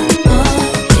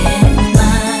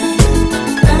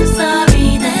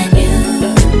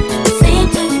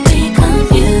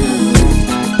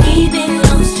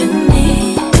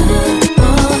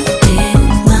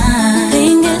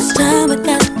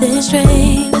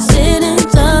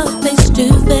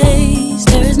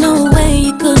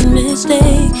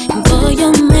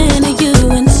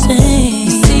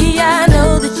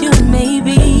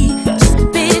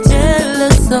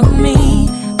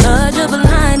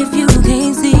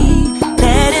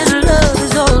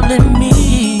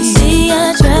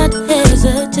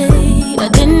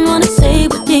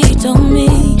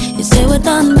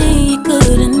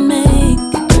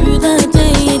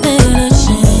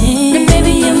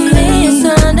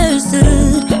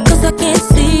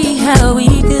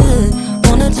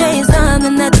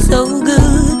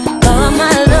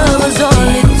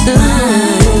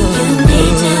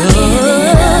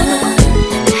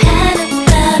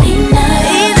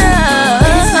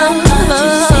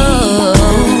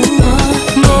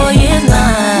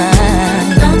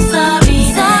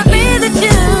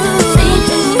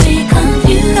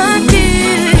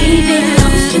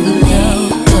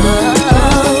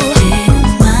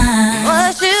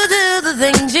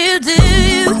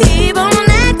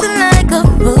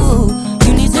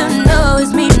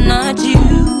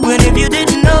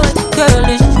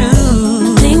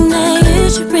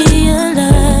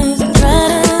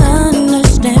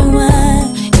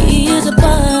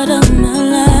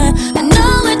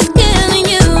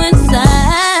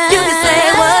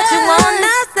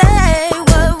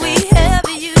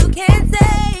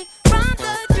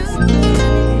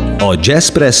 A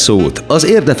JazzPresszót, az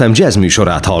Érdefem jazz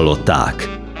műsorát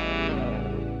hallották.